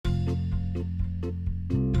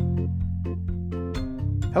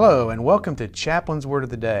Hello and welcome to Chaplain's Word of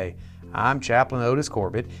the Day. I'm Chaplain Otis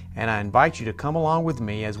Corbett and I invite you to come along with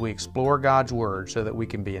me as we explore God's Word so that we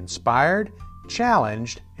can be inspired,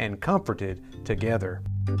 challenged, and comforted together.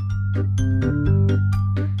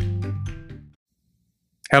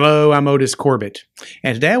 Hello, I'm Otis Corbett,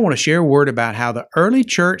 and today I want to share a word about how the early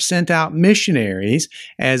church sent out missionaries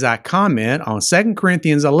as I comment on 2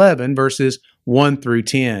 Corinthians 11 verses 1 through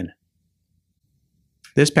 10.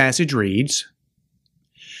 This passage reads,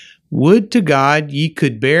 "Would to God ye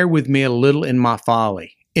could bear with me a little in my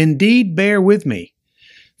folly. Indeed, bear with me.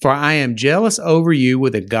 For I am jealous over you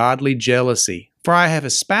with a godly jealousy. For I have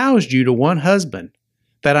espoused you to one husband,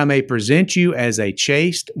 that I may present you as a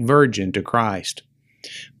chaste virgin to Christ.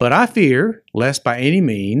 But I fear, lest by any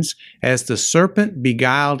means, as the serpent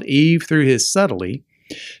beguiled Eve through his subtlety,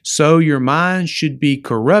 so your minds should be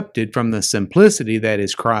corrupted from the simplicity that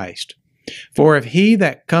is Christ. For if he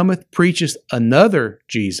that cometh preacheth another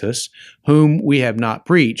Jesus, whom we have not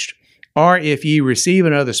preached, or if ye receive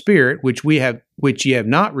another spirit, which ye have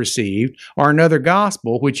not received, or another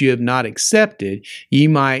gospel, which ye have not accepted, ye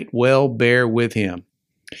might well bear with him.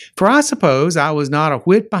 For I suppose I was not a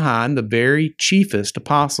whit behind the very chiefest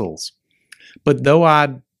apostles. But though I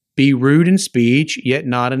be rude in speech, yet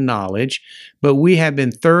not in knowledge, but we have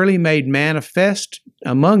been thoroughly made manifest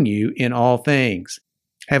among you in all things.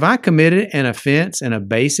 Have I committed an offense in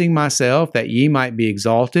abasing myself that ye might be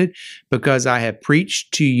exalted, because I have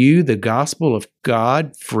preached to you the gospel of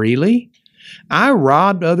God freely? I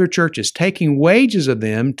robbed other churches, taking wages of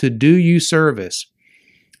them to do you service.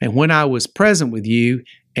 And when I was present with you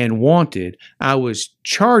and wanted, I was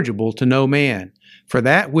chargeable to no man. For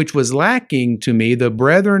that which was lacking to me, the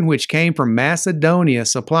brethren which came from Macedonia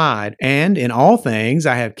supplied, and in all things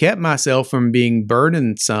I have kept myself from being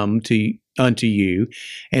burdensome unto you,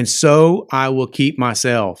 and so I will keep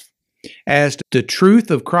myself. As the truth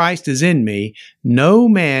of Christ is in me, no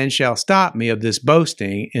man shall stop me of this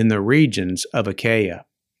boasting in the regions of Achaia."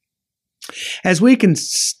 As we can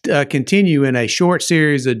continue in a short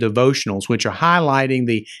series of devotionals which are highlighting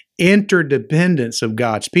the interdependence of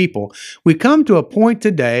God's people, we come to a point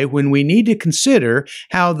today when we need to consider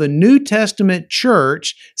how the New Testament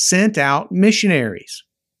church sent out missionaries.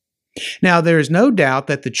 Now, there is no doubt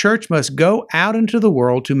that the church must go out into the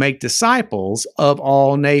world to make disciples of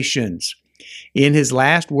all nations. In his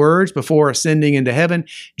last words before ascending into heaven,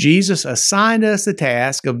 Jesus assigned us the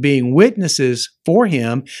task of being witnesses for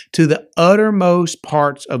him to the uttermost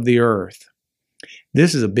parts of the earth.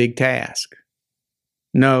 This is a big task.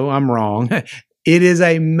 No, I'm wrong. It is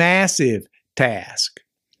a massive task.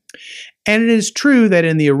 And it is true that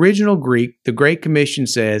in the original Greek, the Great Commission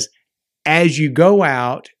says, "as you go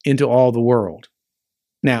out into all the world."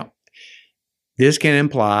 Now, this can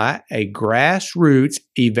imply a grassroots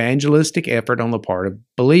evangelistic effort on the part of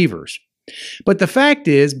believers. But the fact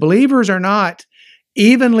is, believers are not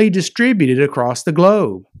evenly distributed across the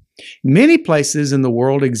globe. Many places in the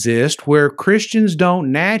world exist where Christians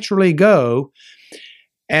don't naturally go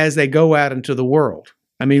as they go out into the world.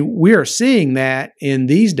 I mean, we are seeing that in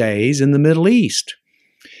these days in the Middle East.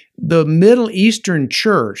 The Middle Eastern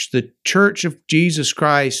church, the Church of Jesus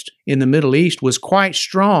Christ in the Middle East, was quite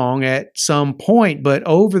strong at some point, but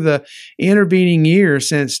over the intervening years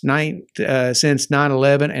since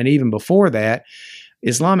 9/11 and even before that,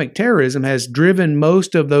 Islamic terrorism has driven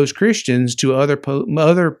most of those Christians to other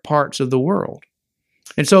parts of the world.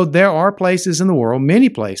 And so there are places in the world, many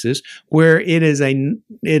places, where it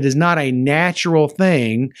is not a natural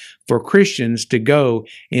thing for Christians to go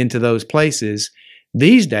into those places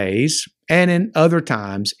these days and in other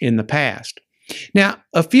times in the past. Now,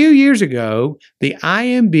 a few years ago, the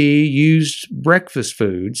IMB used breakfast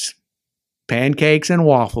foods, pancakes and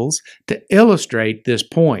waffles, to illustrate this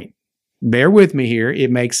point. Bear with me here,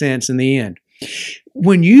 it makes sense in the end.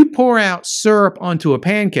 When you pour out syrup onto a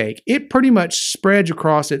pancake, it pretty much spreads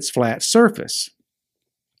across its flat surface.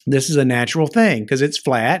 This is a natural thing because it's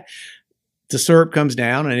flat. The syrup comes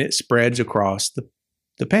down and it spreads across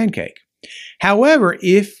the pancake. However,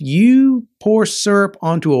 if you pour syrup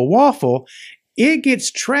onto a waffle, it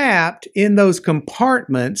gets trapped in those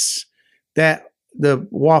compartments that the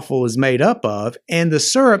waffle is made up of, and the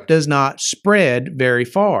syrup does not spread very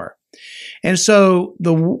far. And so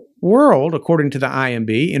the world, according to the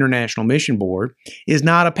IMB, International Mission Board, is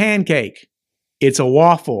not a pancake. It's a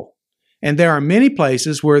waffle. And there are many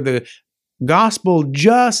places where the gospel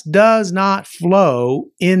just does not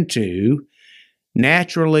flow into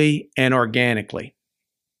naturally and organically.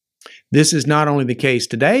 This is not only the case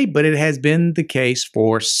today, but it has been the case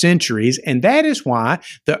for centuries, and that is why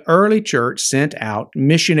the early church sent out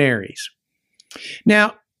missionaries.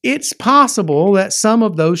 Now, It's possible that some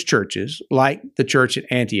of those churches, like the church at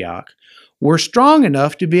Antioch, were strong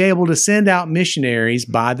enough to be able to send out missionaries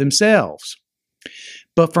by themselves.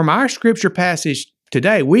 But from our scripture passage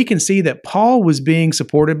today, we can see that Paul was being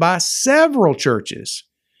supported by several churches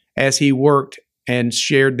as he worked and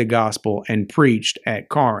shared the gospel and preached at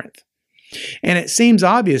Corinth. And it seems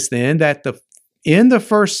obvious then that in the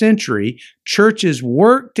first century, churches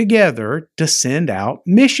worked together to send out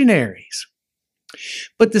missionaries.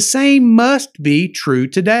 But the same must be true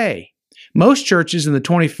today. Most churches in the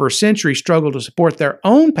 21st century struggle to support their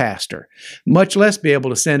own pastor, much less be able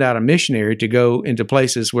to send out a missionary to go into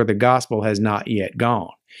places where the gospel has not yet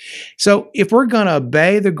gone. So if we're going to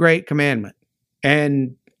obey the great commandment,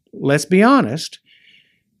 and let's be honest,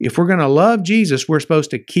 if we're going to love Jesus, we're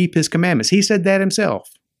supposed to keep his commandments. He said that himself.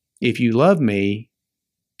 If you love me,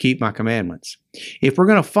 keep my commandments. If we're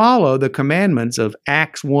going to follow the commandments of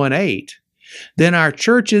Acts 1:8, then our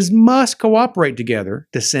churches must cooperate together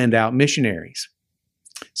to send out missionaries.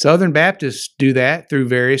 Southern Baptists do that through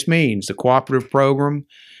various means: the cooperative program,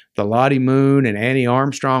 the Lottie Moon and Annie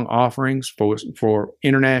Armstrong offerings for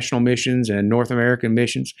international missions and North American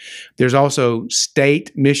missions. There's also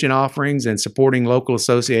state mission offerings and supporting local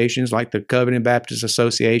associations like the Covenant Baptist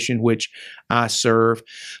Association, which I serve.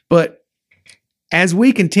 But as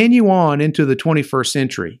we continue on into the 21st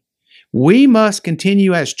century, we must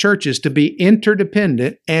continue as churches to be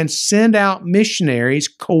interdependent and send out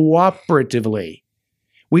missionaries cooperatively.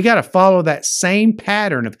 We got to follow that same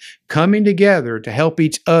pattern of coming together to help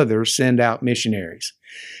each other send out missionaries.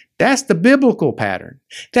 That's the biblical pattern.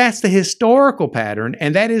 That's the historical pattern,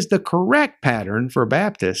 and that is the correct pattern for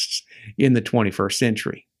Baptists in the 21st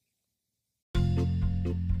century.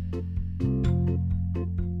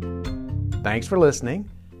 Thanks for listening.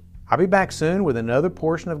 I'll be back soon with another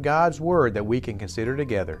portion of God's Word that we can consider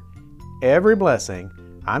together. Every blessing.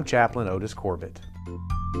 I'm Chaplain Otis Corbett.